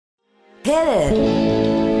Hit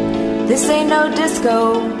it. This ain't no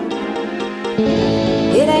disco.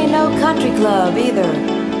 It ain't no country club either.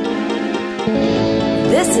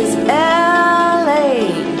 This is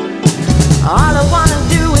LA. All I wanna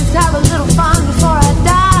do is have a little fun before I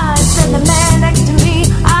die. Send the man next to me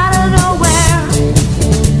out of nowhere.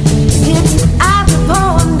 It's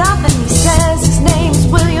apropos of nothing. He says his name's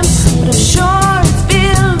William, but I'm sure it's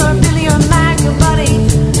Bill or Billy or Mac, your buddy.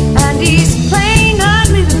 And he's playing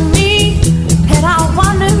ugly to me, and I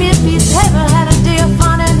wonder if he's ever had a day of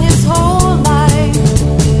fun in his whole life.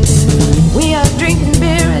 We are drinking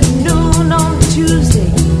beer at noon on Tuesday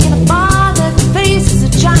in a bar that faces a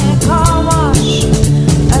giant car wash.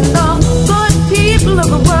 And the good people of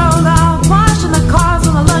the world are washing the cars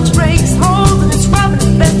on the lunch breaks, holding and scrubbing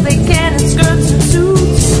as best they can in skirts and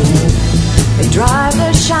suits. They drive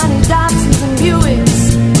their shiny Datsuns and Buicks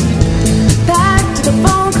back to the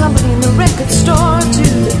phone company and the record store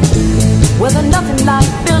too. Well, they're nothing like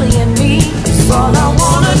Billy and me. So all I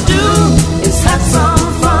wanna do is have some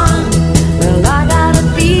fun. Well, I gotta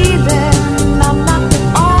be there. I'm not the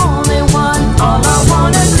only one. All I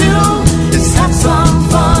wanna do is have some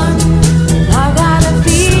fun. I gotta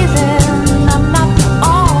be there. I'm not the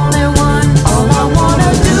only one. All I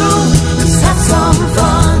wanna do is have some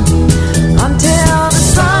fun until the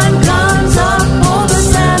sun comes up over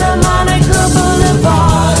Santa Monica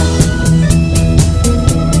Boulevard.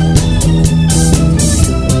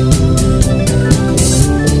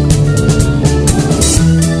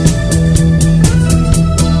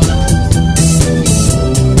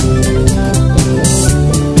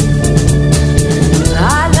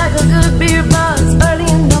 I like a good beer buzz early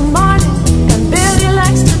in the morning, and Billy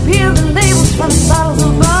likes to peel the labels from his bottles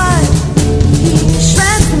of bud. He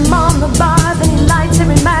shreds them on the bar, then he lights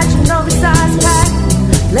every match in oversized pack,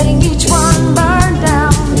 letting each one burn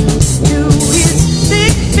down to his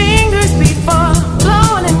thick fingers before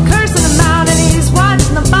blowing and cursing them out. And he's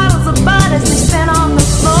watching the bottles of bud as they stand on the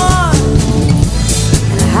floor.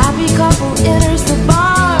 And a happy couple enters the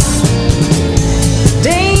bar,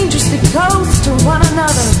 dangerously close to one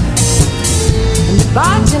another. And the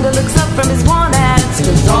bartender looks up from his one